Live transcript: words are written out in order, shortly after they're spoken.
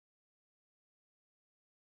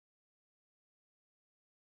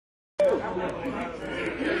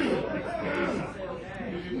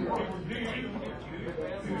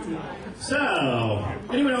So,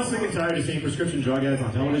 anyone else sick and tired of seeing prescription drug ads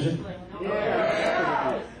on television?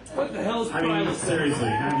 Yeah. What the hell's seriously,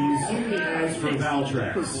 have you seen the ads for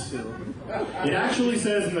Valtrex? It actually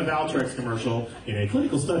says in the Valtrex commercial, in a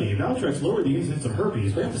clinical study, Valtrex lowered the incidence of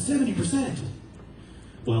herpes by up to 70%.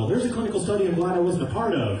 Well, there's a clinical study I'm glad I wasn't a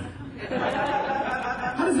part of.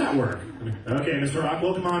 How does that work? Okay, Mr.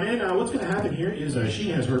 Rockwell, come on in. What's going to happen here is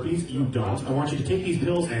she has herpes, you don't. I want you to take these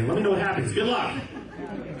pills and let me know what happens. Good luck!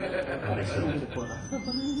 I think so.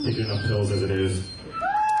 Take enough pills as it is.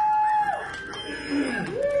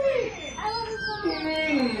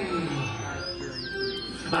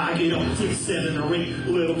 I get up and take 7 or 8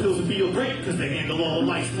 little pills and feel great, because they handle all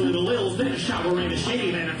life's little ills. Then I shower and a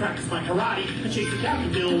shave and I practice my karate. I chase the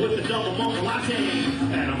captain pill with the double mocha latte.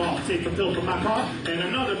 And I'm off to take a pill for my cough, and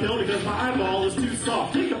another pill because my eyeball is too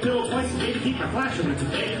soft. Take a pill twice a day to keep my flatulence at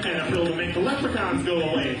bay, and a pill to make the leprechauns go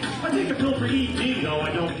away. I take a pill for ED, though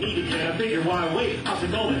I don't need it yet. I figure why wait, I'll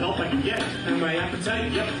take all the help I can get. And my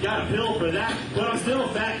appetite, yep, got a pill for that. But I'm still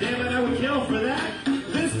fat, damn it, I would kill for that.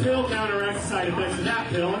 This pill counteracts the side effects of that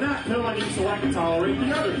pill, and that pill I need so I can tolerate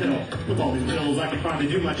the other pill. With all these pills, I can finally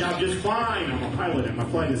do my job just fine. I'm a pilot and my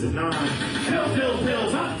flight is at 9.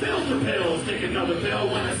 Pills, I'm filled for pills. Take another pill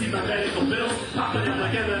when I see my medical bills. Popping in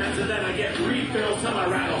like evidence, and then I get refills till I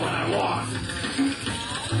rattle when I walk.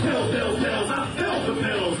 Pills, I'm filled for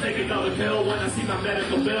pills. Take another pill when I see my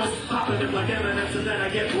medical bills. Popping in like evidence, and then I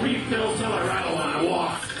get refills till I rattle when I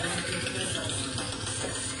walk.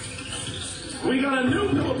 We got a new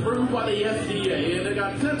pill approved by the FDA, and it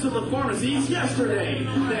got sent to the pharmacies yesterday.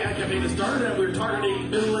 The ad campaign has started, and we're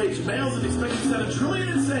targeting middle-aged males and expect to set $1 trillion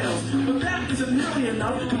in sales. But that isn't nearly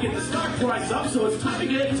enough to get the stock price up, so it's time to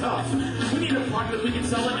get tough. We need a product that we can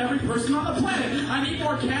sell to every person on the planet. I need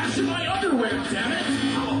more cash in my underwear, damn it!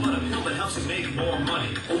 How about a pill that helps you make more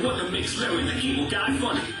money? Or one that makes Larry the Cable Guy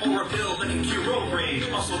funny? Or a pill that can cure road rage,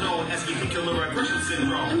 also known as vehicular aggression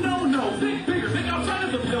syndrome? No, think bigger, think outside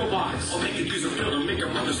of the pill box. Or make you use a pill to make her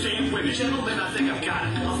understand women. Gentlemen, I think I've got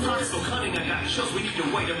it. I'm not so cunning, I got shows we need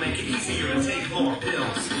a way to make it easier to take more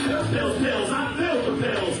pills. Pills, I'm filled for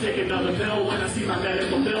pills. Take another pill when I see my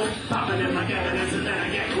medical bill. Popping in like evidence, and then I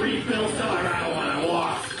get refills till I rattle when I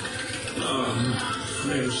walk.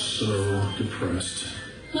 I'm so depressed.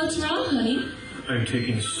 What's wrong, honey? I'm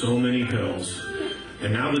taking so many pills.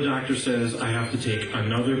 And now the doctor says I have to take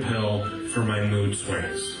another pill for my mood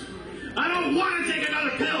swings. I don't want to take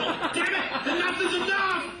another pill! Damn it! Enough is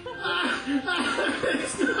enough!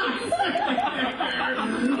 It's not fair!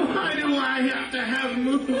 Why do I have to have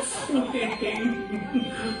mood swings?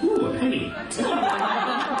 Ooh, a penny.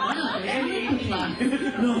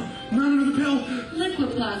 No, not another pill.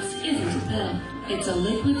 Liquiplox isn't a pill. It's a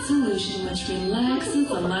liquid solution which relaxes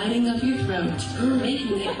the lining of your throat,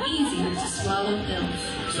 making it easier to swallow pills.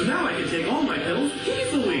 So now I can take all my pills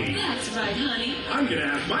easily. That's right, honey. I'm going to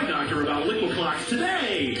ask my doctor about Liquiplox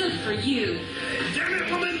today. Good for you. Damn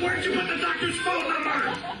it, woman, where'd you put the doctor's phone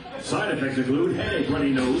number? Side effects include headache,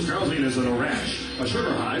 runny nose, drowsiness, and a rash, a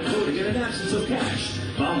sugar high, bloating, and an absence of cash,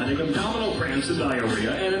 vomiting, abdominal cramps, and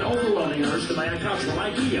diarrhea, and an overwhelming urge to buy a couch from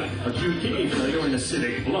IKEA, acute kidney failure, and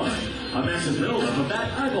acidic blood, a massive buildup of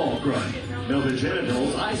that eyeball crud, melted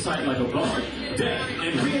genitals, eyesight like a bug, death,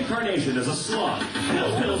 and reincarnation as a slug.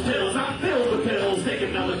 Pills, I'm filled with pills. Take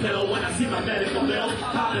another pill when I see my medical bill.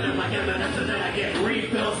 Popping in like evidence, and then I get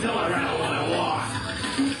refills till I rattle when I walk.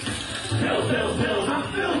 Pills, I'm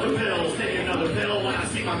filled with pills. Take another pill when I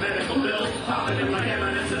see my medical bill. Popping in like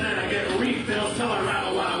evidence, and then I get refills till I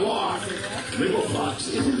rattle when I walk.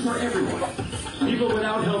 Liquiplox isn't for everyone. People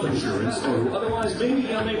without health insurance or who otherwise may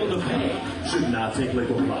be unable to pay should not take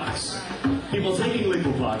Liquiplox. People taking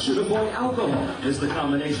Liquiplox should avoid alcohol, as the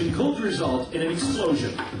combination could result in an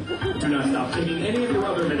explosion. Do not stop taking any of your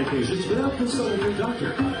other medications without consulting your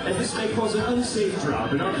doctor, as this may cause an unsafe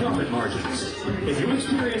drop in our profit margins. If you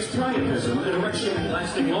experience priapism, an erection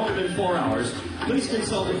lasting longer than 4 hours, please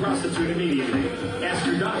consult a prostitute immediately. Ask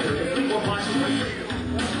your doctor if Liquiplox is